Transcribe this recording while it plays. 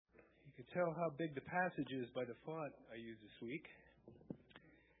tell how big the passage is by the font I use this week.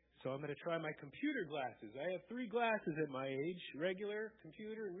 So I'm going to try my computer glasses. I have 3 glasses at my age, regular,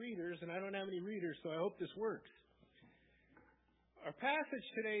 computer, and readers, and I don't have any readers, so I hope this works. Our passage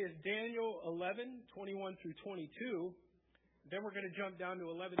today is Daniel 11, 21 through 22. Then we're going to jump down to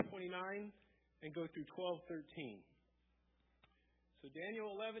 11:29 and go through 12:13. So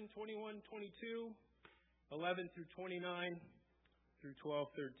Daniel 11, 21, 22, 11 through 29 through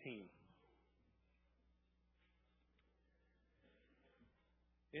 12:13.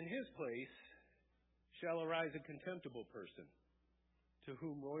 In his place shall arise a contemptible person, to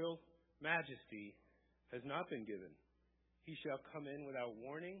whom royal majesty has not been given. He shall come in without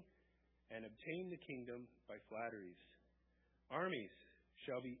warning and obtain the kingdom by flatteries. Armies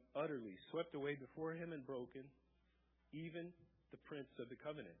shall be utterly swept away before him and broken, even the prince of the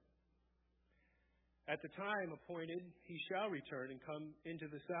covenant. At the time appointed he shall return and come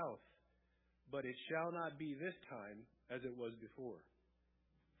into the south, but it shall not be this time as it was before.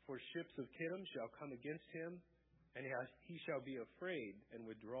 For ships of Kittim shall come against him, and he shall be afraid and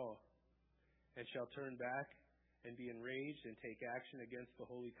withdraw, and shall turn back and be enraged and take action against the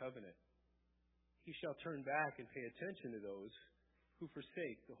holy covenant. He shall turn back and pay attention to those who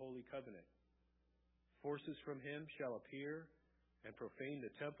forsake the holy covenant. Forces from him shall appear and profane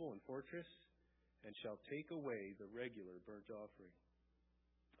the temple and fortress, and shall take away the regular burnt offering.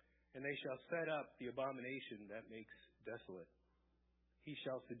 And they shall set up the abomination that makes desolate. He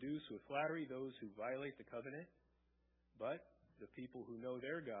shall seduce with flattery those who violate the covenant, but the people who know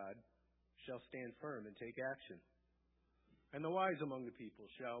their God shall stand firm and take action. And the wise among the people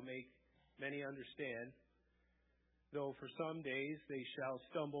shall make many understand, though for some days they shall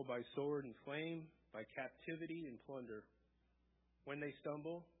stumble by sword and flame, by captivity and plunder. When they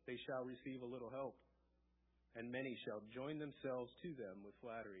stumble, they shall receive a little help, and many shall join themselves to them with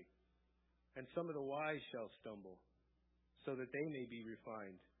flattery. And some of the wise shall stumble, so that they may be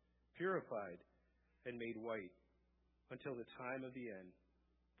refined, purified, and made white, until the time of the end,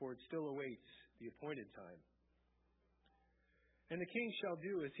 for it still awaits the appointed time. And the king shall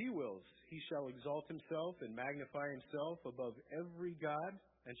do as he wills. He shall exalt himself and magnify himself above every god,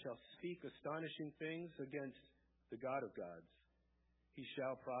 and shall speak astonishing things against the God of gods. He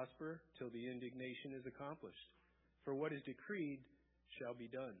shall prosper till the indignation is accomplished, for what is decreed shall be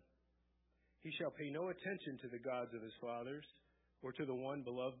done. He shall pay no attention to the gods of his fathers, or to the one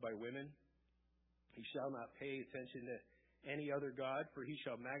beloved by women. He shall not pay attention to any other god, for he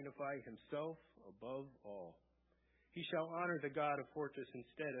shall magnify himself above all. He shall honor the God of fortress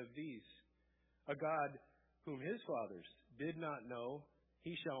instead of these. A God whom his fathers did not know,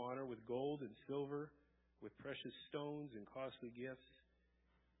 he shall honor with gold and silver, with precious stones and costly gifts.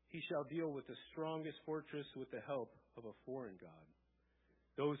 He shall deal with the strongest fortress with the help of a foreign god.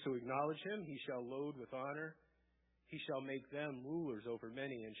 Those who acknowledge him he shall load with honor. He shall make them rulers over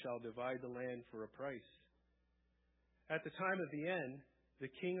many, and shall divide the land for a price. At the time of the end,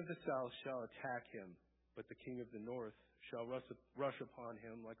 the king of the south shall attack him, but the king of the north shall rush upon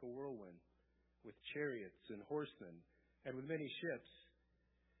him like a whirlwind, with chariots and horsemen, and with many ships.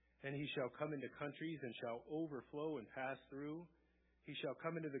 And he shall come into countries, and shall overflow and pass through. He shall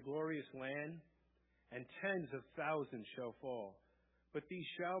come into the glorious land, and tens of thousands shall fall, but these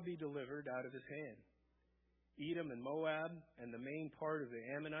shall be delivered out of his hand. Edom and Moab, and the main part of the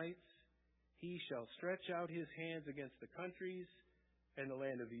Ammonites, he shall stretch out his hands against the countries, and the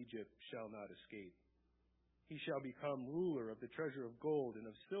land of Egypt shall not escape. He shall become ruler of the treasure of gold and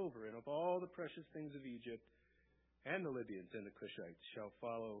of silver, and of all the precious things of Egypt, and the Libyans and the Cushites shall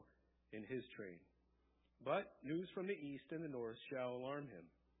follow in his train. But news from the east and the north shall alarm him,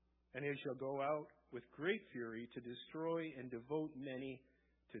 and he shall go out with great fury to destroy and devote many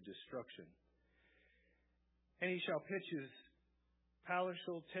to destruction. And he shall pitch his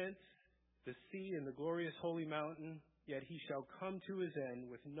palatial tents, the sea and the glorious holy mountain, yet he shall come to his end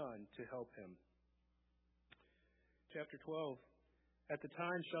with none to help him. Chapter 12. At the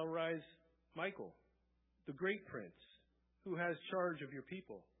time shall rise Michael, the great prince, who has charge of your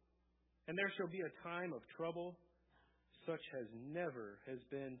people. And there shall be a time of trouble, such as never has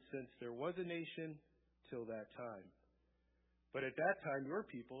been since there was a nation till that time. But at that time your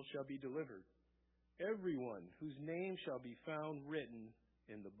people shall be delivered, everyone whose name shall be found written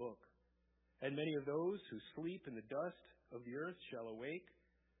in the book. And many of those who sleep in the dust of the earth shall awake,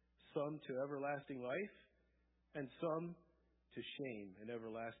 some to everlasting life, and some to shame and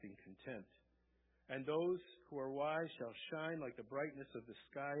everlasting contempt. And those who are wise shall shine like the brightness of the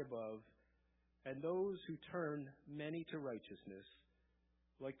sky above, and those who turn many to righteousness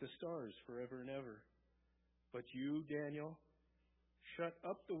like the stars forever and ever. But you, Daniel, shut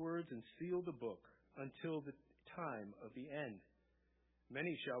up the words and seal the book until the time of the end.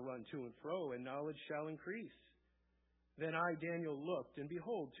 Many shall run to and fro, and knowledge shall increase. Then I, Daniel, looked, and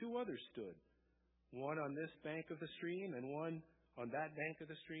behold, 2 others stood, one on this bank of the stream, and one on that bank of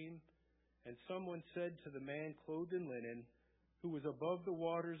the stream. And someone said to the man clothed in linen, who was above the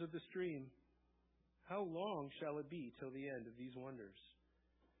waters of the stream, how long shall it be till the end of these wonders?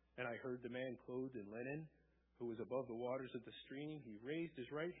 And I heard the man clothed in linen, who was above the waters of the stream. He raised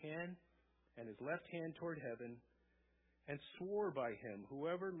his right hand and his left hand toward heaven, and swore by him,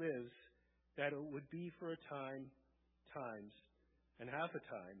 whoever lives, that it would be for a time, times, and half a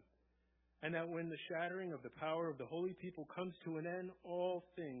time, and that when the shattering of the power of the holy people comes to an end, all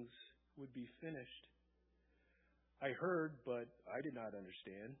things would be finished. I heard, but I did not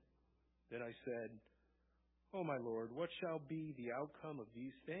understand. Then I said, O my Lord, what shall be the outcome of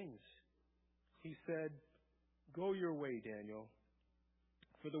these things? He said, Go your way, Daniel,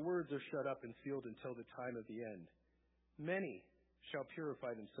 for the words are shut up and sealed until the time of the end. Many shall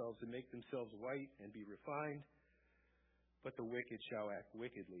purify themselves and make themselves white and be refined, but the wicked shall act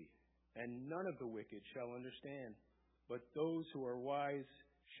wickedly, and none of the wicked shall understand, but those who are wise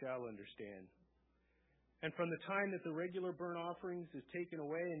shall understand. And from the time that the regular burnt offerings is taken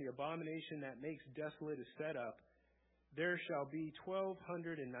away and the abomination that makes desolate is set up, there shall be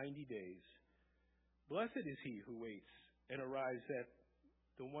 1,290 days. Blessed is he who waits and arrives at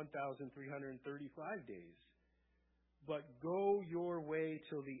the 1,335 days. But go your way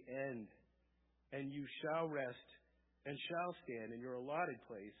till the end, and you shall rest and shall stand in your allotted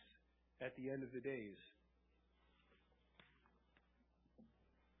place at the end of the days.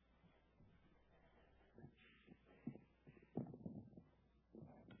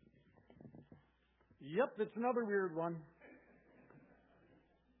 Yep, it's another weird one.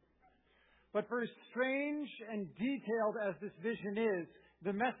 But for as strange and detailed as this vision is,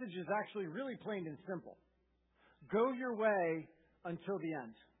 the message is actually really plain and simple. Go your way until the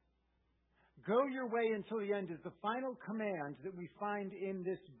end. Go your way until the end is the final command that we find in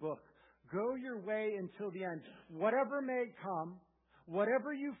this book. Go your way until the end. Whatever may come,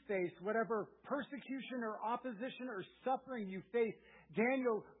 whatever you face, whatever persecution or opposition or suffering you face,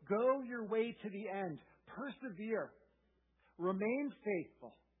 Daniel, go your way to the end. Persevere. Remain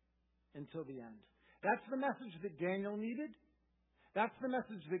faithful until the end. That's the message that Daniel needed. That's the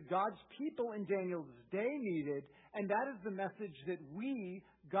message that God's people in Daniel's day needed. And that is the message that we,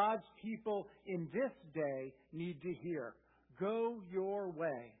 God's people in this day, need to hear. Go your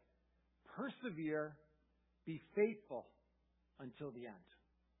way. Persevere. Be faithful until the end.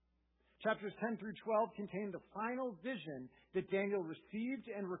 Chapters 10 through 12 contain the final vision that Daniel received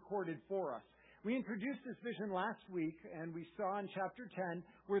and recorded for us. We introduced this vision last week, and we saw in chapter 10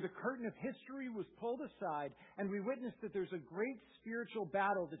 where the curtain of history was pulled aside, and we witnessed that there's a great spiritual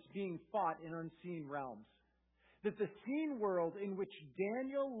battle that's being fought in unseen realms. That the seen world in which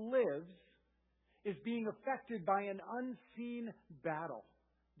Daniel lives is being affected by an unseen battle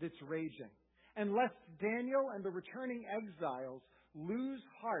that's raging. And lest Daniel and the returning exiles lose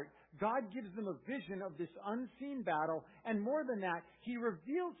heart, God gives them a vision of this unseen battle, and more than that, He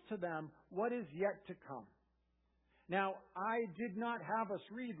reveals to them what is yet to come. Now, I did not have us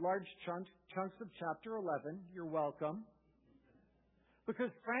read large chunks of chapter 11. You're welcome.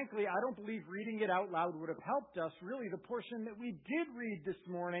 Because frankly, I don't believe reading it out loud would have helped us. Really, the portion that we did read this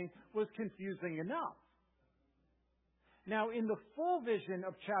morning was confusing enough. Now, in the full vision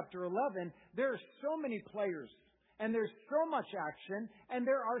of chapter 11, there are so many players, and there's so much action, and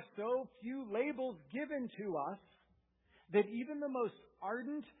there are so few labels given to us that even the most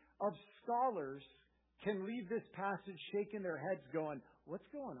ardent of scholars can leave this passage shaking their heads going, what's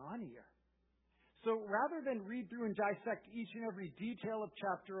going on here? So rather than read through and dissect each and every detail of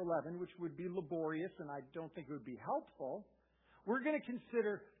chapter 11, which would be laborious and I don't think it would be helpful, we're going to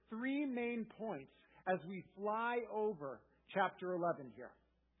consider three main points as we fly over chapter 11 here.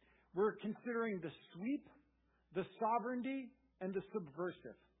 We're considering the sweep, the sovereignty, and the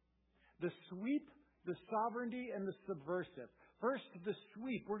subversive. The sweep, the sovereignty, and the subversive. First, the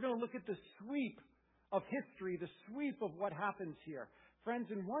sweep. We're going to look at the sweep of history, the sweep of what happens here. Friends,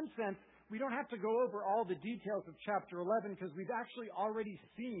 in one sense, we don't have to go over all the details of chapter 11 because we've actually already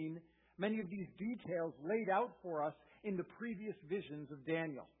seen many of these details laid out for us in the previous visions of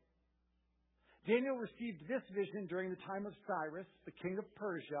Daniel. Daniel received this vision during the time of Cyrus, the king of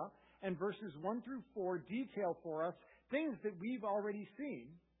Persia, and verses 1 through 4 detail for us things that we've already seen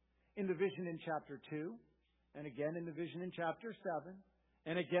in the vision in chapter 2, and again in the vision in chapter 7,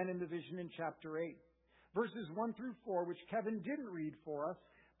 and again in the vision in chapter 8. Verses 1 through 4, which Kevin didn't read for us,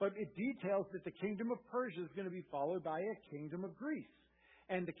 but it details that the kingdom of Persia is going to be followed by a kingdom of Greece.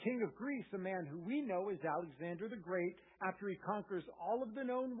 And the king of Greece, a man who we know is Alexander the Great, after he conquers all of the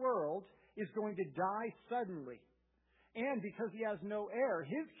known world, is going to die suddenly. And because he has no heir,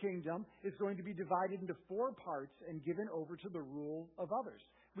 his kingdom is going to be divided into 4 parts and given over to the rule of others.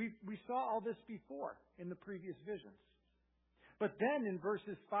 We saw all this before in the previous visions. But then in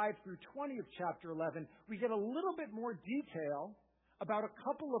verses 5 through 20 of chapter 11, we get a little bit more detail about a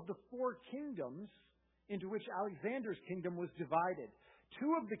couple of the 4 kingdoms into which Alexander's kingdom was divided.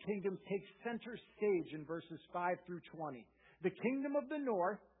 2 of the kingdoms take center stage in verses 5 through 20. The kingdom of the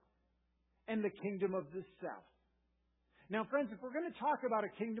north and the kingdom of the south. Now, friends, if we're going to talk about a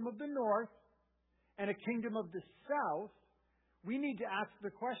kingdom of the north and a kingdom of the south, we need to ask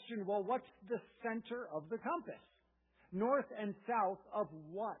the question, well, what's the center of the compass? North and south of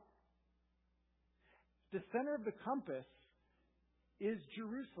what? The center of the compass is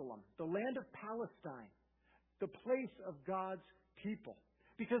Jerusalem, the land of Palestine, the place of God's people.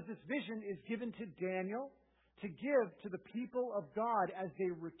 Because this vision is given to Daniel to give to the people of God as they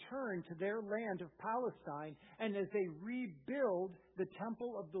return to their land of Palestine and as they rebuild the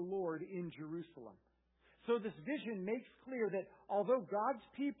temple of the Lord in Jerusalem. So this vision makes clear that although God's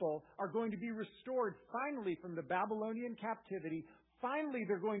people are going to be restored finally from the Babylonian captivity, finally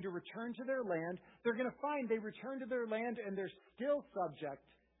they're going to return to their land, they're going to find they return to their land and they're still subject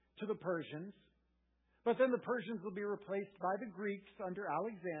to the Persians. But then the Persians will be replaced by the Greeks under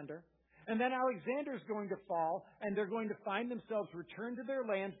Alexander. And then Alexander is going to fall, and they're going to find themselves returned to their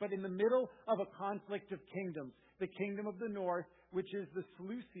lands, but in the middle of a conflict of kingdoms. The kingdom of the north, which is the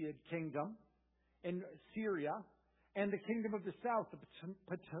Seleucid kingdom in Syria, and the kingdom of the south,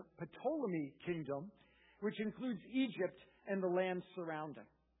 the Ptolemy kingdom, which includes Egypt and the lands surrounding.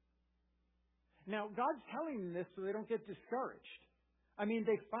 Now, God's telling them this so they don't get discouraged. I mean,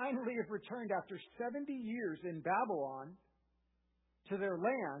 they finally have returned after 70 years in Babylon to their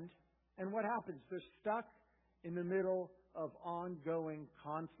land. And what happens? They're stuck in the middle of ongoing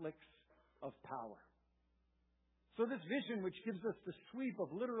conflicts of power. So this vision, which gives us the sweep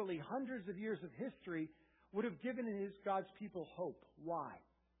of literally hundreds of years of history, would have given God's people hope. Why?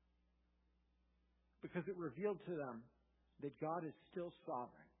 Because it revealed to them that God is still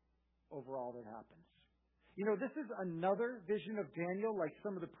sovereign over all that happens. You know, this is another vision of Daniel, like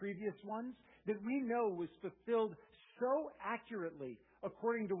some of the previous ones, that we know was fulfilled so accurately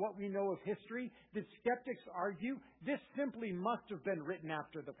according to what we know of history, that skeptics argue this simply must have been written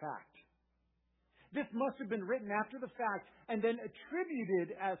after the fact. This must have been written after the fact and then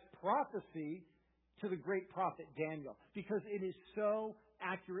attributed as prophecy to the great prophet Daniel, because it is so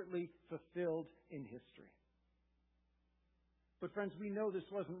accurately fulfilled in history. But friends, we know this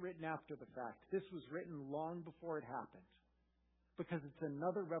wasn't written after the fact. This was written long before it happened, because it's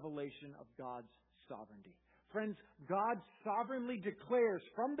another revelation of God's sovereignty. Friends, God sovereignly declares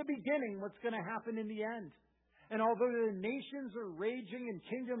from the beginning what's going to happen in the end. And although the nations are raging and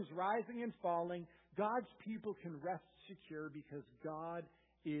kingdoms rising and falling, God's people can rest secure because God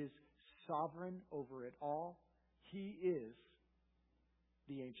is sovereign over it all. He is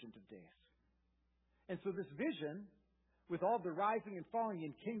the Ancient of Days. And so this vision, with all the rising and falling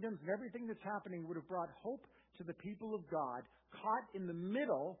in kingdoms and everything that's happening, would have brought hope to the people of God caught in the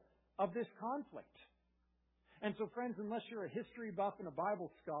middle of this conflict. And so, friends, unless you're a history buff and a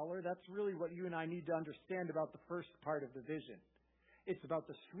Bible scholar, that's really what you and I need to understand about the first part of the vision. It's about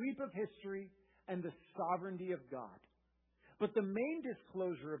the sweep of history and the sovereignty of God. But the main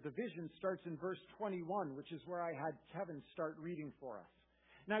disclosure of the vision starts in verse 21, which is where I had Kevin start reading for us.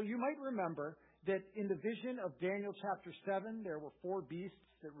 Now, you might remember that in the vision of Daniel chapter 7, there were 4 beasts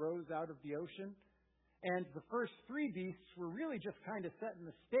that rose out of the ocean. And the first 3 beasts were really just kind of setting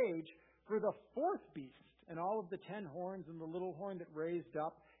the stage for the 4th beast. And all of the 10 horns and the little horn that raised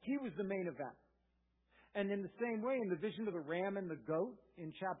up, he was the main event. And in the same way, in the vision of the ram and the goat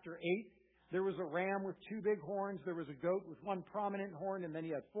in chapter 8, there was a ram with 2 big horns, there was a goat with 1 prominent horn, and then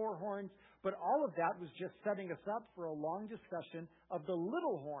he had 4 horns. But all of that was just setting us up for a long discussion of the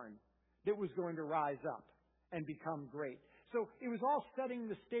little horn that was going to rise up and become great. So it was all setting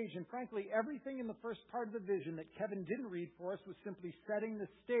the stage, and frankly, everything in the first part of the vision that Kevin didn't read for us was simply setting the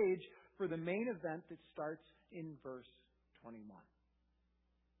stage for the main event that starts in verse 21.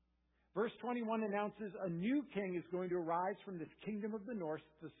 Verse 21 announces a new king is going to arise from this kingdom of the north,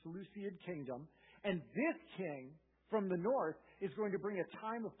 the Seleucid kingdom, and this king from the north is going to bring a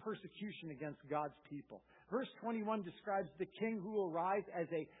time of persecution against God's people. Verse 21 describes the king who will rise as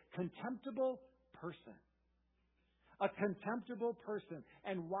a contemptible person. A contemptible person.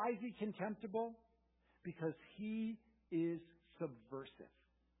 And why is he contemptible? Because he is subversive.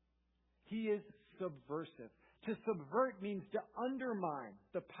 He is subversive. To subvert means to undermine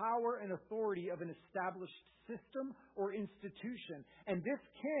the power and authority of an established system or institution. And this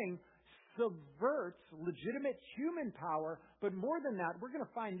king subverts legitimate human power, but more than that, we're going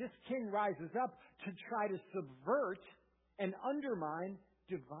to find this king rises up to try to subvert and undermine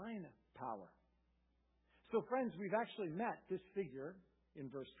divine power. So friends, we've actually met this figure in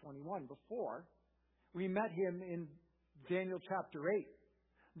verse 21 before. We met him in Daniel chapter 8.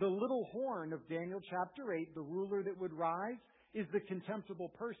 The little horn of Daniel chapter 8, the ruler that would rise, is the contemptible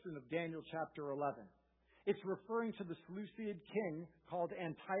person of Daniel chapter 11. It's referring to the Seleucid king called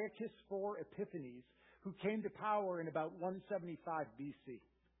Antiochus IV Epiphanes, who came to power in about 175 BC.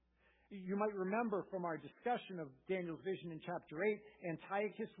 You might remember from our discussion of Daniel's vision in chapter 8,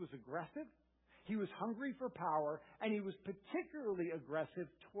 Antiochus was aggressive, he was hungry for power, and he was particularly aggressive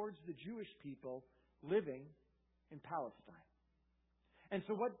towards the Jewish people living in Palestine. And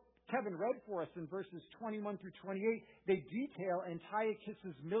so what Kevin read for us in verses 21 through 28, they detail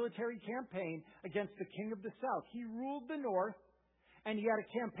Antiochus' military campaign against the king of the south. He ruled the north, and he had a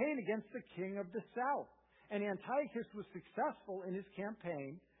campaign against the king of the south. And Antiochus was successful in his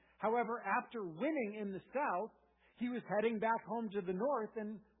campaign. However, after winning in the south, he was heading back home to the north,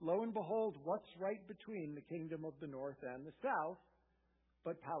 and lo and behold, what's right between the kingdom of the north and the south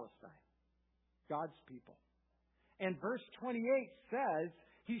but Palestine, God's people. And verse 28 says,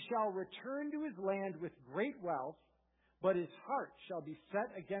 he shall return to his land with great wealth, but his heart shall be set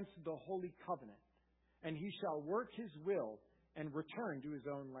against the holy covenant, and he shall work his will and return to his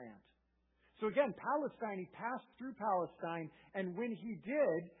own land. So again, Palestine, he passed through Palestine, and when he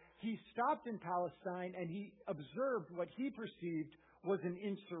did, he stopped in Palestine and he observed what he perceived was an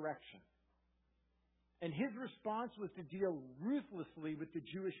insurrection. And his response was to deal ruthlessly with the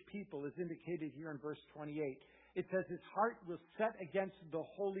Jewish people, as indicated here in verse 28. It says his heart was set against the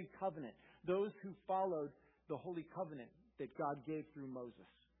holy covenant, those who followed the holy covenant that God gave through Moses.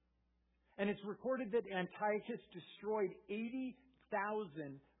 And it's recorded that Antiochus destroyed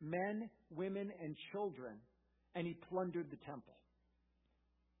 80,000 men, women, and children, and he plundered the temple.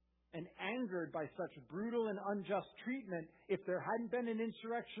 And angered by such brutal and unjust treatment, if there hadn't been an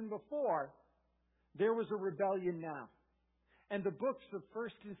insurrection before, there was a rebellion now. And the books of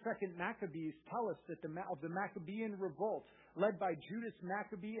 1st and 2nd Maccabees tell us that of the Maccabean revolt, led by Judas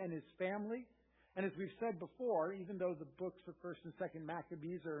Maccabee and his family. And as we've said before, even though the books of 1st and 2nd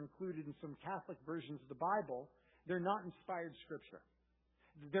Maccabees are included in some Catholic versions of the Bible, they're not inspired scripture.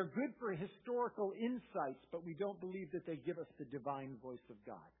 They're good for historical insights, but we don't believe that they give us the divine voice of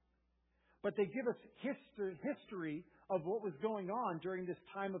God. But they give us history of what was going on during this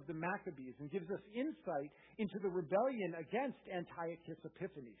time of the Maccabees and gives us insight into the rebellion against Antiochus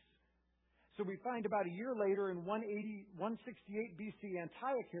Epiphanes. So we find about a year later in 168 BC,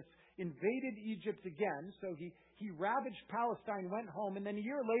 Antiochus invaded Egypt again. So he ravaged Palestine, went home, and then a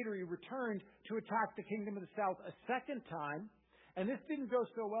year later he returned to attack the kingdom of the south a second time. And this didn't go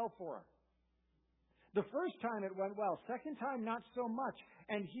so well for him. The first time it went well. Second time, not so much.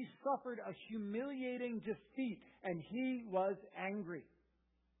 And he suffered a humiliating defeat. And he was angry.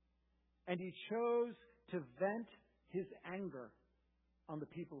 And he chose to vent his anger on the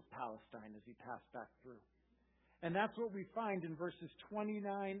people of Palestine as he passed back through. And that's what we find in verses 29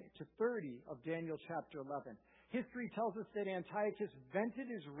 to 30 of Daniel chapter 11. History tells us that Antiochus vented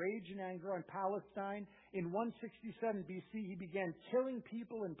his rage and anger on Palestine. In 167 BC, he began killing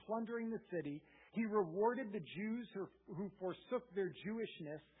people and plundering the city. He rewarded the Jews who forsook their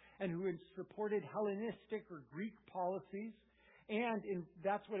Jewishness and who had supported Hellenistic or Greek policies. And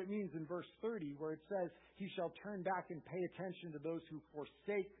that's what it means in verse 30, where it says, he shall turn back and pay attention to those who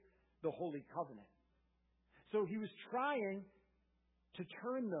forsake the holy covenant. So he was trying to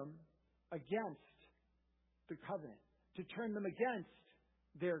turn them against the covenant, to turn them against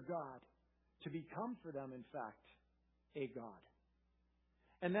their God, to become for them, in fact, a God.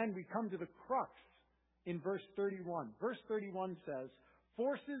 And then we come to the crux in verse 31. Verse 31 says,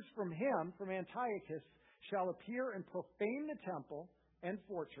 forces from him, from Antiochus, shall appear and profane the temple and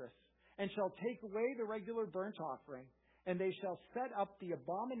fortress, and shall take away the regular burnt offering, and they shall set up the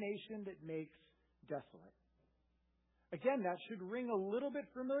abomination that makes desolate. Again, that should ring a little bit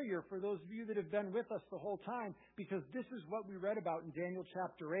familiar for those of you that have been with us the whole time, because this is what we read about in Daniel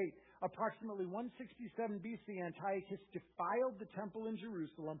chapter 8. Approximately 167 BC, Antiochus defiled the temple in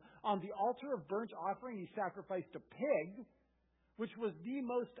Jerusalem. On the altar of burnt offering, he sacrificed a pig, which was the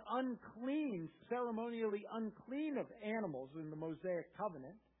most unclean, ceremonially unclean of animals in the Mosaic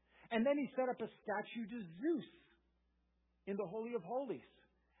covenant. And then he set up a statue to Zeus in the Holy of Holies.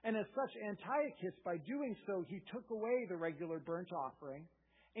 And as such, Antiochus, by doing so, he took away the regular burnt offering,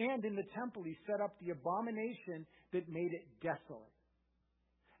 And in the temple, he set up the abomination that made it desolate.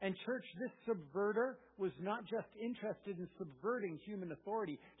 And church, this subverter was not just interested in subverting human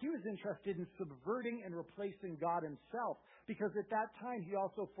authority. He was interested in subverting and replacing God himself. Because at that time, he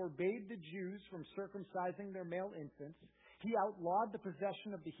also forbade the Jews from circumcising their male infants. He outlawed the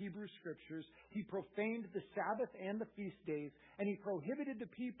possession of the Hebrew Scriptures. He profaned the Sabbath and the feast days. And he prohibited the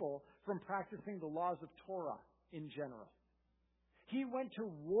people from practicing the laws of Torah in general. He went to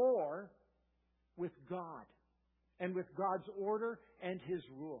war with God and with God's order and his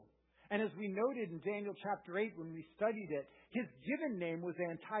rule. And as we noted in Daniel chapter 8 when we studied it, his given name was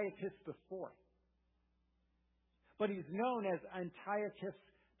Antiochus IV. But he's known as Antiochus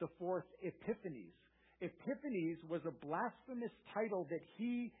IV Epiphanes. Epiphanes was a blasphemous title that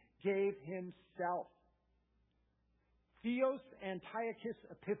he gave himself. Theos Antiochus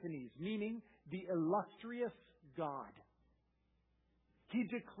Epiphanes, meaning the illustrious God. He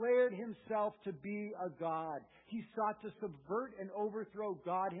declared himself to be a god. He sought to subvert and overthrow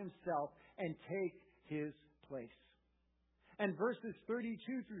God himself and take his place. And verses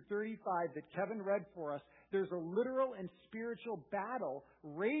 32 through 35 that Kevin read for us, there's a literal and spiritual battle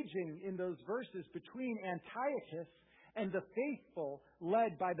raging in those verses between Antiochus and the faithful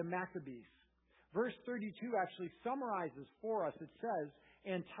led by the Maccabees. Verse 32 actually summarizes for us. It says,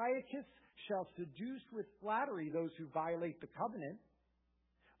 Antiochus shall seduce with flattery those who violate the covenant,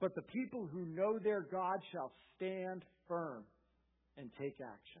 but the people who know their God shall stand firm and take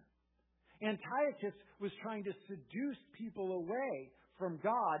action. Antiochus was trying to seduce people away from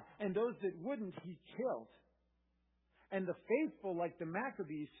God, and those that wouldn't, he killed. And the faithful, like the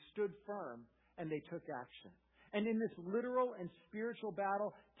Maccabees, stood firm, and they took action. And in this literal and spiritual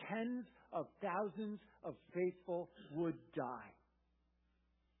battle, tens of thousands of faithful would die.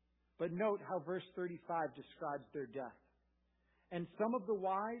 But note how verse 35 describes their death. And some of the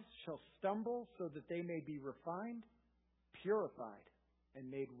wise shall stumble so that they may be refined, purified, and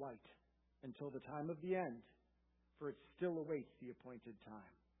made white until the time of the end, for it still awaits the appointed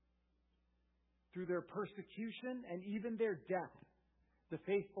time. Through their persecution and even their death, the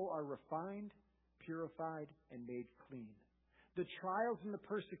faithful are refined, purified, and made clean. The trials and the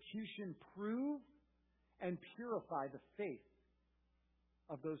persecution prove and purify the faith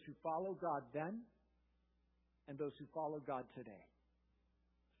of those who follow God then and those who follow God today.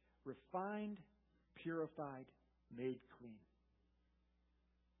 Refined, purified, made clean.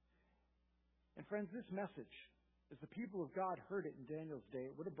 And friends, this message, as the people of God heard it in Daniel's day,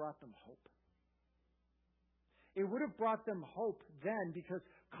 it would have brought them hope. It would have brought them hope then, because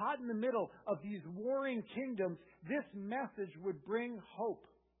caught in the middle of these warring kingdoms, this message would bring hope.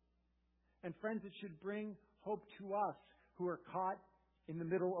 And friends, it should bring hope to us who are caught in the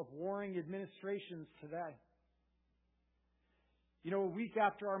middle of warring administrations today. You know, a week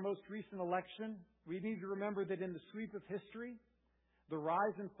after our most recent election, we need to remember that in the sweep of history, the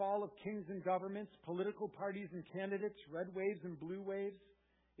rise and fall of kings and governments, political parties and candidates, red waves and blue waves,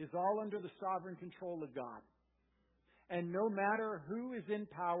 is all under the sovereign control of God. And no matter who is in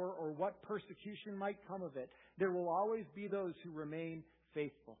power or what persecution might come of it, there will always be those who remain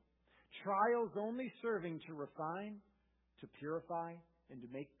faithful. Trials only serving to refine, to purify, and to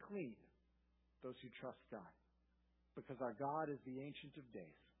make clean those who trust God. Because our God is the Ancient of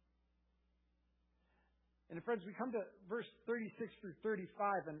Days. And friends, we come to verse 36 through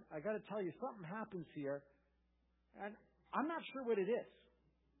 35, and I got to tell you, something happens here, and I'm not sure what it is.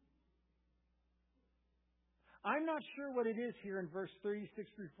 I'm not sure what it is here in verse 36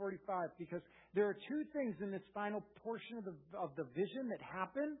 through 45, because there are two things in this final portion of the vision that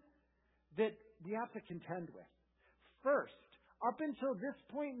happen that we have to contend with. First, up until this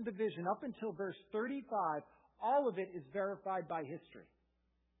point in the vision, up until verse 35, all of it is verified by history.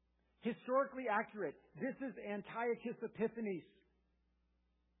 Historically accurate. This is Antiochus Epiphanes.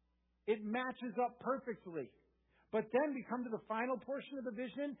 It matches up perfectly. But then we come to the final portion of the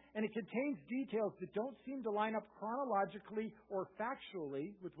vision, and it contains details that don't seem to line up chronologically or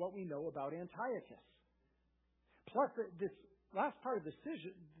factually with what we know about Antiochus. Plus, this last part of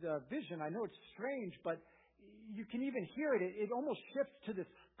the vision, I know it's strange, but you can even hear it. It almost shifts to this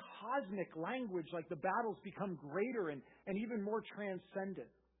cosmic language, like the battles become greater and even more transcendent.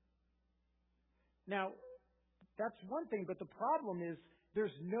 Now, that's one thing, but the problem is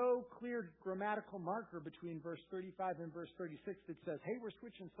there's no clear grammatical marker between verse 35 and verse 36 that says, hey, we're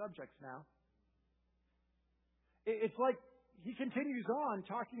switching subjects now. It's like he continues on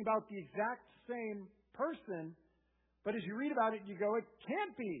talking about the exact same person, but as you read about it, you go, it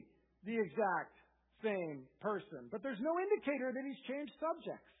can't be the exact same person. But there's no indicator that he's changed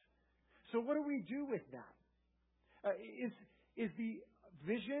subjects. So what do we do with that? Is the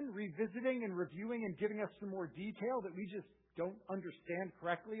vision, revisiting and reviewing and giving us some more detail that we just don't understand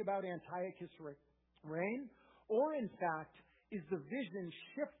correctly about Antiochus' reign? Or, in fact, is the vision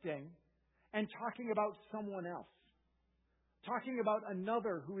shifting and talking about someone else? Talking about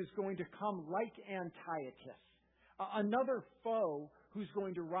another who is going to come like Antiochus. Another foe who's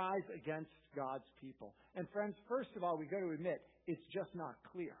going to rise against God's people. And friends, first of all, we've got to admit, it's just not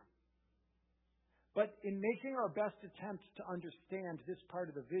clear. But in making our best attempt to understand this part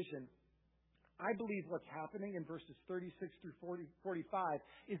of the vision, I believe what's happening in verses 36 through 45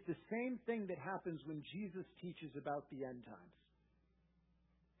 is the same thing that happens when Jesus teaches about the end times.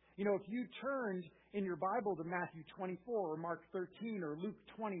 You know, if you turned in your Bible to Matthew 24 or Mark 13 or Luke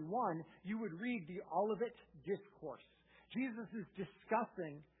 21, you would read the Olivet Discourse. Jesus is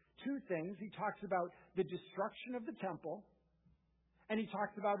discussing two things. He talks about the destruction of the temple, and he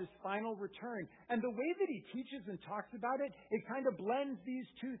talks about his final return. And the way that he teaches and talks about it, it kind of blends these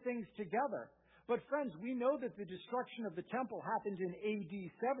two things together. But friends, we know that the destruction of the temple happened in AD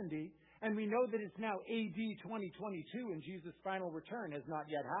 70, and we know that it's now AD 2022, and Jesus' final return has not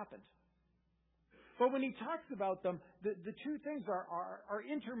yet happened. But when he talks about them, the two things are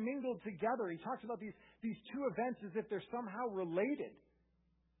intermingled together. He talks about these two events as if they're somehow related.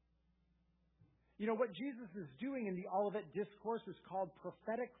 You know, what Jesus is doing in the Olivet Discourse is called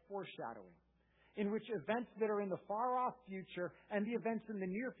prophetic foreshadowing, in which events that are in the far-off future and the events in the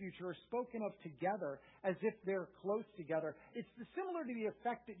near future are spoken of together as if they're close together. It's similar to the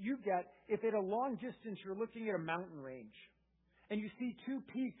effect that you get if at a long distance you're looking at a mountain range and you see two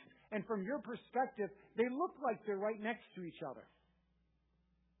peaks, and from your perspective, they look like they're right next to each other.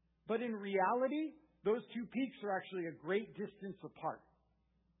 But in reality, those two peaks are actually a great distance apart.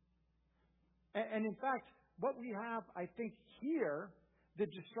 And in fact, what we have, I think, here, the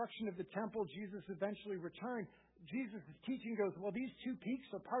destruction of the temple, Jesus eventually returned, Jesus' teaching goes, well, these two peaks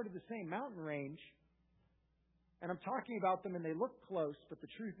are part of the same mountain range. And I'm talking about them and they look close, but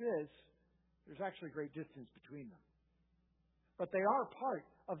the truth is, there's actually a great distance between them. But they are part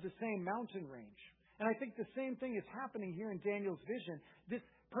of the same mountain range. And I think the same thing is happening here in Daniel's vision. This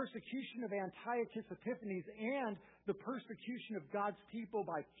persecution of Antiochus Epiphanes and the persecution of God's people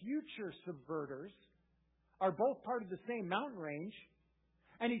by future subverters are both part of the same mountain range.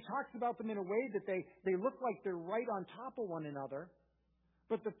 And he talks about them in a way that they look like they're right on top of one another.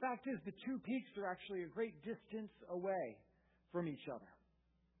 But the fact is, the two peaks are actually a great distance away from each other.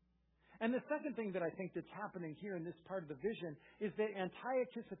 And the second thing that I think that's happening here in this part of the vision is that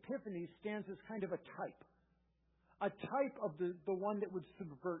Antiochus Epiphanes stands as kind of a type. A type of the one that would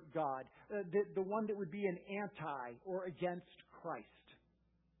subvert God. The one that would be an anti or against Christ.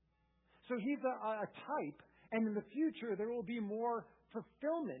 So he's a type, and in the future there will be more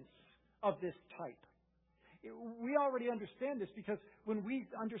fulfillments of this type. We already understand this because when we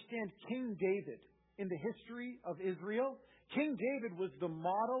understand King David in the history of Israel, King David was the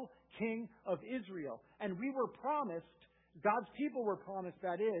model king of Israel. And we were promised, God's people were promised,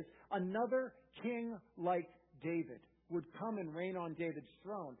 that is, another king like David would come and reign on David's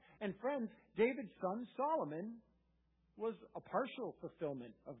throne. And friends, David's son Solomon was a partial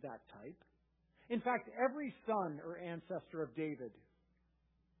fulfillment of that type. In fact, every son or ancestor of David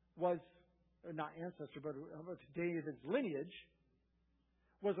was, or not ancestor, but David's lineage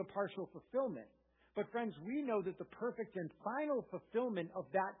was a partial fulfillment. But friends, we know that the perfect and final fulfillment of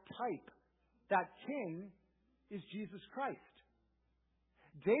that type, that king, is Jesus Christ.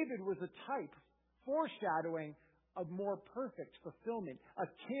 David was a type foreshadowing a more perfect fulfillment, a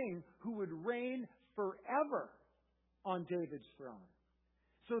king who would reign forever on David's throne.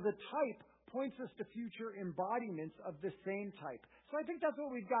 So the type points us to future embodiments of the same type. So I think that's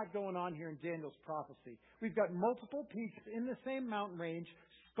what we've got going on here in Daniel's prophecy. We've got multiple peaks in the same mountain range,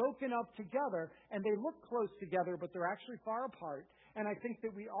 spoken up together, and they look close together, but they're actually far apart. And I think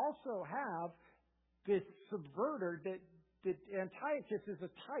that we also have this subverter that Antiochus is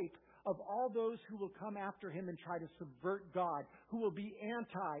a type of all those who will come after him and try to subvert God, who will be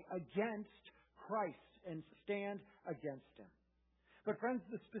against Christ and stand against him. But friends,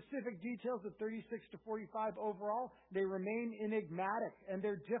 the specific details of 36 to 45 overall, they remain enigmatic and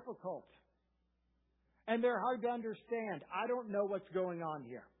they're difficult. And they're hard to understand. I don't know what's going on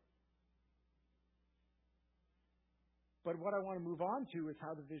here. But what I want to move on to is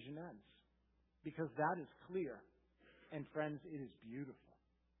how the vision ends. Because that is clear. And friends, it is beautiful.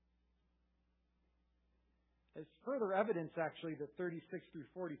 There's further evidence, actually, that 36 through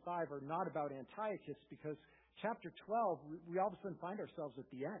 45 are not about Antiochus, because chapter 12, we all of a sudden find ourselves at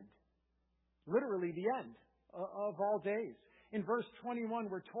the end. Literally the end of all days. In verse 21,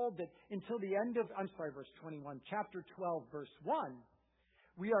 we're told that until the end of, verse 21, chapter 12, verse 1,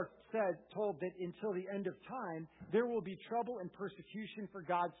 we are told that until the end of time, there will be trouble and persecution for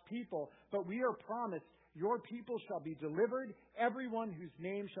God's people. But we are promised, your people shall be delivered, everyone whose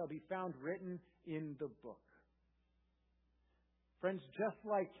name shall be found written in the book. Friends, just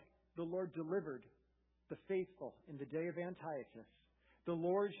like the Lord delivered the faithful in the day of Antiochus, the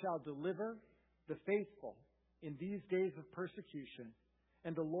Lord shall deliver the faithful in these days of persecution,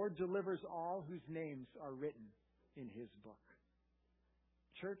 and the Lord delivers all whose names are written in His book.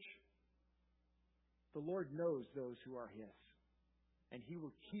 Church, the Lord knows those who are His, and He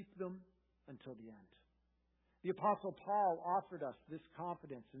will keep them until the end. The Apostle Paul offered us this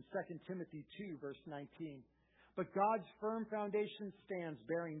confidence in 2 Timothy 2, verse 19. But God's firm foundation stands,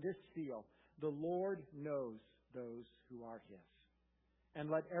 bearing this seal: the Lord knows those who are His. And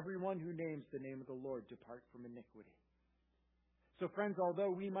let everyone who names the name of the Lord depart from iniquity. So friends,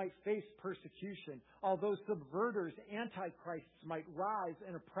 although we might face persecution, although subverters, antichrists might rise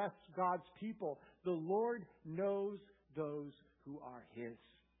and oppress God's people, the Lord knows those who are His.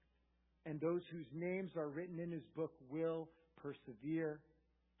 And those whose names are written in His book will persevere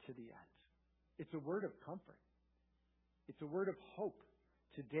to the end. It's a word of comfort. It's a word of hope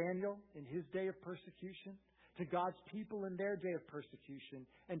to Daniel in his day of persecution, to God's people in their day of persecution,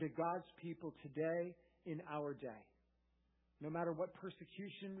 and to God's people today in our day. No matter what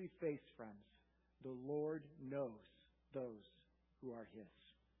persecution we face, friends, the Lord knows those who are His.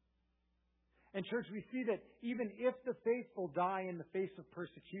 And church, we see that even if the faithful die in the face of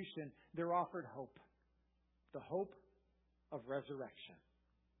persecution, they're offered hope. The hope of resurrection.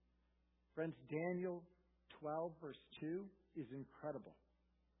 Friends, Daniel 12, verse 2 is incredible.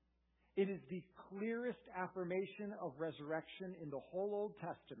 It is the clearest affirmation of resurrection in the whole Old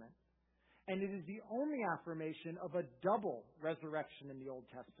Testament. And it is the only affirmation of a double resurrection in the Old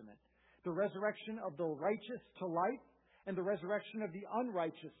Testament. The resurrection of the righteous to life and the resurrection of the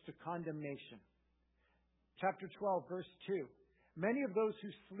unrighteous to condemnation. Chapter 12, verse 2. Many of those who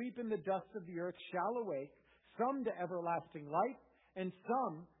sleep in the dust of the earth shall awake, some to everlasting life, and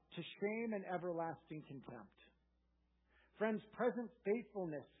some to shame and everlasting contempt. Friends, present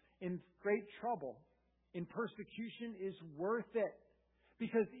faithfulness in great trouble, in persecution, is worth it.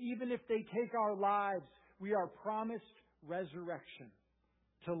 Because even if they take our lives, we are promised resurrection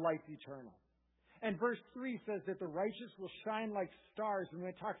to life eternal. And verse 3 says that the righteous will shine like stars. And when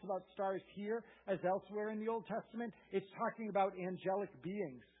it talks about stars here, as elsewhere in the Old Testament, it's talking about angelic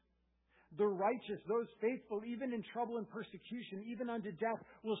beings. The righteous, those faithful, even in trouble and persecution, even unto death,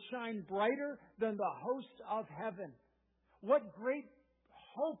 will shine brighter than the hosts of heaven. What great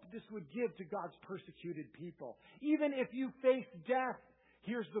hope this would give to God's persecuted people. Even if you face death,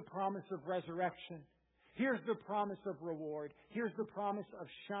 here's the promise of resurrection. Here's the promise of reward. Here's the promise of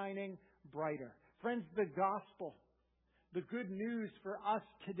shining brighter. Friends, the gospel, the good news for us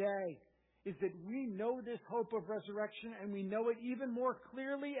today, is that we know this hope of resurrection, and we know it even more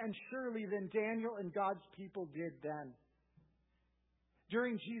clearly and surely than Daniel and God's people did then.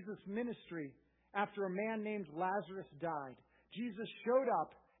 During Jesus' ministry, after a man named Lazarus died, Jesus showed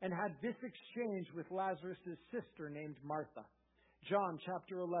up and had this exchange with Lazarus' sister named Martha. John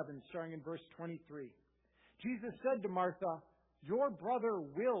chapter 11, starting in verse 23. Jesus said to Martha, "Your brother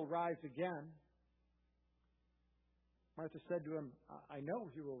will rise again." Martha said to him, "I know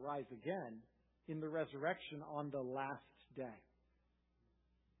he will rise again in the resurrection on the last day."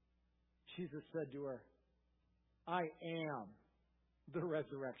 Jesus said to her, "I am the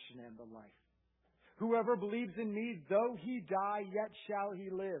resurrection and the life. Whoever believes in me, though he die, yet shall he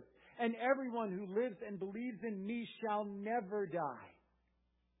live. And everyone who lives and believes in me shall never die."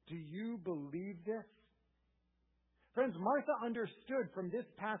 Do you believe this? Friends, Martha understood from this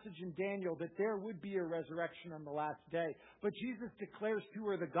passage in Daniel that there would be a resurrection on the last day. But Jesus declares to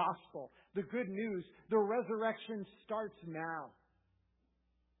her the gospel, the good news. The resurrection starts now.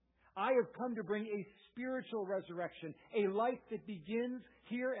 I have come to bring a spiritual resurrection, a life that begins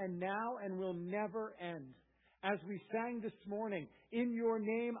here and now and will never end. As we sang this morning, in your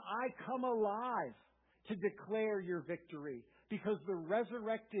name I come alive to declare your victory, because the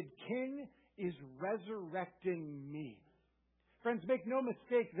resurrected King is resurrecting me. Friends, make no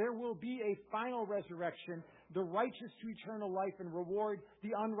mistake, there will be a final resurrection, the righteous to eternal life and reward,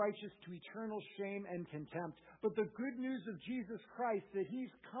 the unrighteous to eternal shame and contempt. But the good news of Jesus Christ, that He's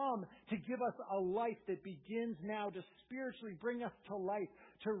come to give us a life that begins now, to spiritually bring us to life,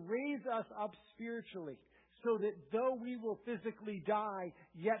 to raise us up spiritually, so that though we will physically die,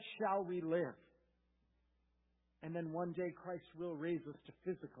 yet shall we live. And then one day Christ will raise us to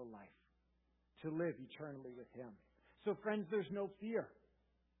physical life, to live eternally with Him. So friends, there's no fear.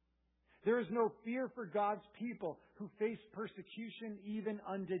 There is no fear for God's people who face persecution even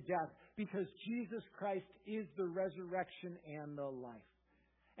unto death, because Jesus Christ is the resurrection and the life.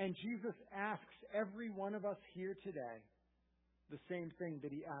 And Jesus asks every one of us here today the same thing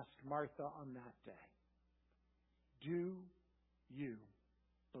that he asked Martha on that day. Do you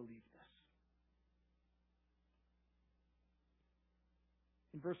believe this?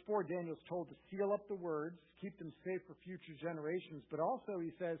 In verse 4, Daniel's told to seal up the words, keep them safe for future generations. But also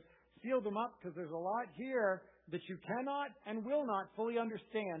he says, seal them up because there's a lot here that you cannot and will not fully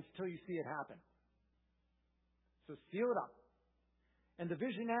understand till you see it happen. So seal it up. And the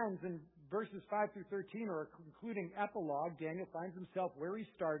vision ends in verses 5 through 13, or a concluding epilogue. Daniel finds himself where he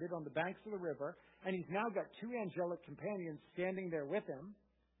started, on the banks of the river, and he's now got two angelic companions standing there with him.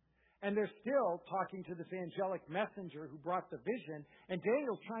 And they're still talking to this angelic messenger who brought the vision, and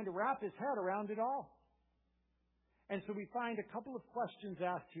Daniel's trying to wrap his head around it all. And so we find a couple of questions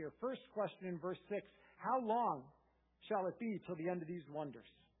asked here. First question in verse 6, how long shall it be till the end of these wonders?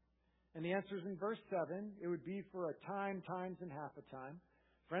 And the answer is in verse 7. It would be for a time, times, and half a time.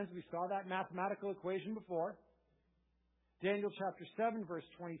 Friends, we saw that mathematical equation before. Daniel chapter 7, verse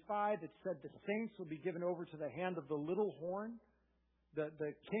 25, it said the saints will be given over to the hand of the little horn,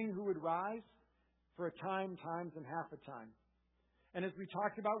 the king who would rise, for a time, times, and half a time. And as we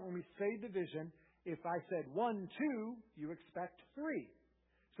talked about when we say division, if I said 1, 2, you expect 3.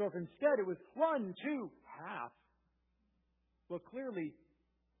 So if instead it was 1, 2, half, well, clearly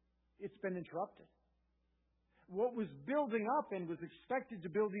it's been interrupted. What was building up and was expected to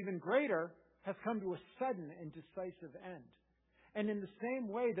build even greater has come to a sudden and decisive end. And in the same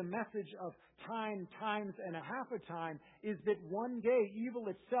way, the message of time, times, and a half a time is that one day evil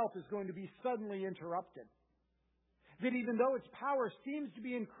itself is going to be suddenly interrupted. That even though its power seems to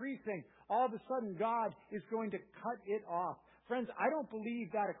be increasing, all of a sudden God is going to cut it off. Friends, I don't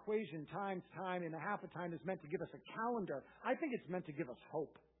believe that equation, times, time, and a half a time, is meant to give us a calendar. I think it's meant to give us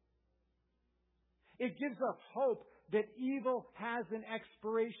hope. It gives us hope that evil has an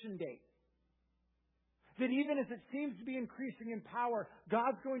expiration date. That even as it seems to be increasing in power,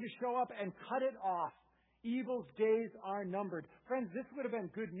 God's going to show up and cut it off. Evil's days are numbered. Friends, this would have been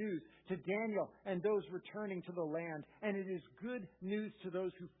good news to Daniel and those returning to the land. And it is good news to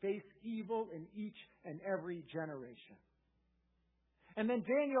those who face evil in each and every generation. And then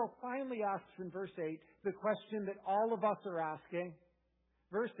Daniel finally asks in verse 8 the question that all of us are asking.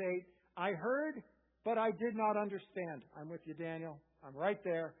 Verse 8, I heard, but I did not understand. I'm with you, Daniel. I'm right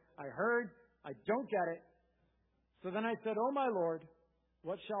there. I heard. I don't get it. So then I said, oh, my Lord,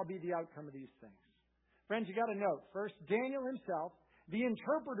 what shall be the outcome of these things? Friends, you got to note, first, Daniel himself, the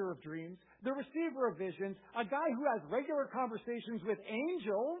interpreter of dreams, the receiver of visions, a guy who has regular conversations with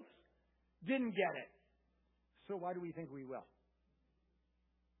angels, didn't get it. So why do we think we will?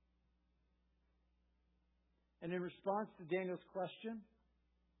 And in response to Daniel's question,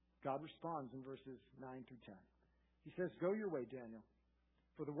 God responds in verses 9 through 10. He says, go your way, Daniel,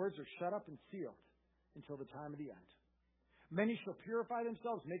 for the words are shut up and sealed until the time of the end. Many shall purify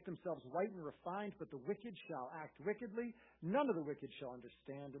themselves, make themselves white and refined, but the wicked shall act wickedly. None of the wicked shall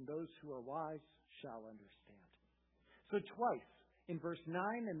understand, and those who are wise shall understand. So twice, in verse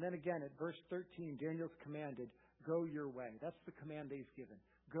 9 and then again at verse 13, Daniel's commanded, go your way. That's the command that he's given.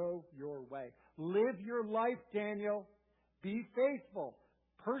 Go your way. Live your life, Daniel. Be faithful.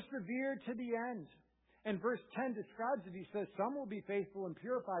 Persevere to the end. And verse 10 describes it. He says, some will be faithful and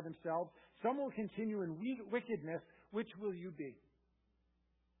purify themselves. Some will continue in wickedness. Which will you be?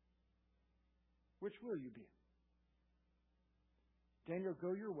 Which will you be? Daniel,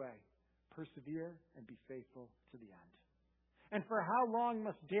 go your way. Persevere and be faithful to the end. And for how long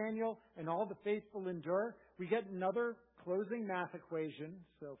must Daniel and all the faithful endure? We get another closing math equation.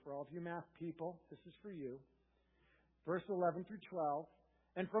 So for all of you math people, this is for you. Verse 11 through 12.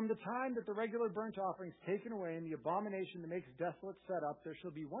 And from the time that the regular burnt offering is taken away and the abomination that makes desolate set up, there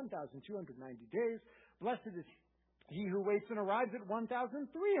shall be 1,290 days. Blessed is he who waits and arrives at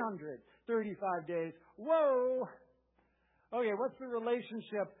 1,335 days. Whoa! Okay, what's the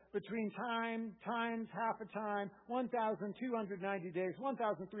relationship between time, times, half a time, 1,290 days,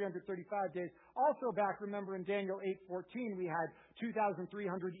 1,335 days? Also back, remember in Daniel 8:14, we had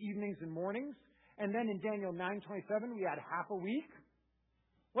 2,300 evenings and mornings. And then in Daniel 9:27, we had half a week.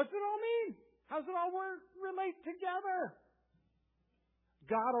 What's it all mean? How's it all relate together?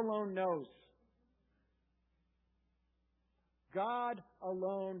 God alone knows. God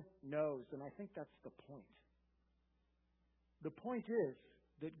alone knows. And I think that's the point. The point is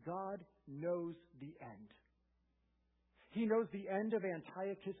that God knows the end. He knows the end of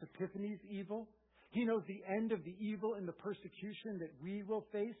Antiochus Epiphanes' evil. He knows the end of the evil and the persecution that we will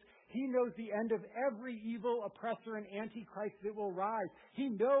face. He knows the end of every evil oppressor and antichrist that will rise. He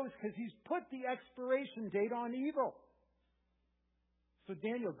knows because He's put the expiration date on evil. So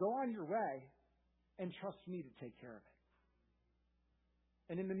Daniel, go on your way and trust me to take care of it.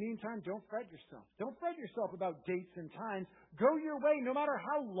 And in the meantime, don't fret yourself. Don't fret yourself about dates and times. Go your way, no matter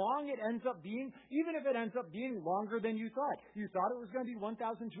how long it ends up being, even if it ends up being longer than you thought. You thought it was going to be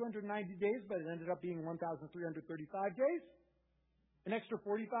 1,290 days, but it ended up being 1,335 days. An extra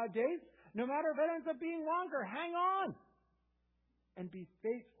 45 days. No matter if it ends up being longer, hang on. And be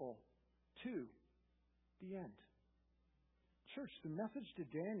faithful to the end. Church, the message to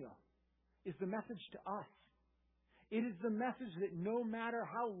Daniel is the message to us. It is the message that no matter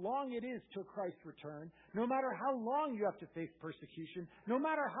how long it is till Christ's return, no matter how long you have to face persecution, no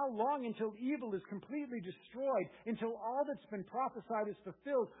matter how long until evil is completely destroyed, until all that's been prophesied is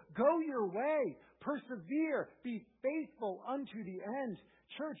fulfilled, go your way, persevere, be faithful unto the end.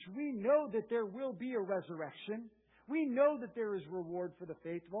 Church, we know that there will be a resurrection. We know that there is reward for the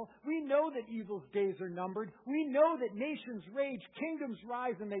faithful. We know that evil's days are numbered. We know that nations rage, kingdoms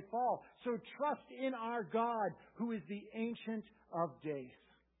rise, and they fall. So trust in our God, who is the Ancient of Days.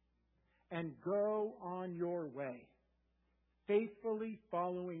 And go on your way, faithfully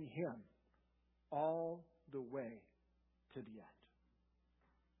following Him all the way to the end.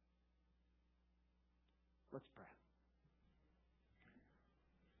 Let's pray.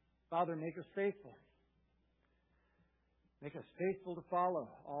 Father, make us faithful. Make us faithful to follow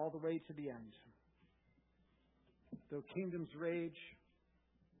all the way to the end. Though kingdoms rage,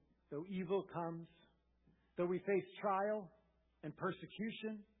 though evil comes, though we face trial and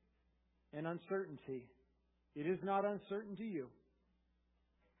persecution and uncertainty, it is not uncertain to you,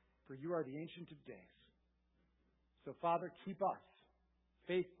 for you are the Ancient of Days. So, Father, keep us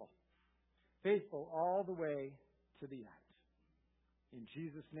faithful, faithful all the way to the end. In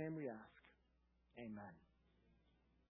Jesus' name we ask. Amen.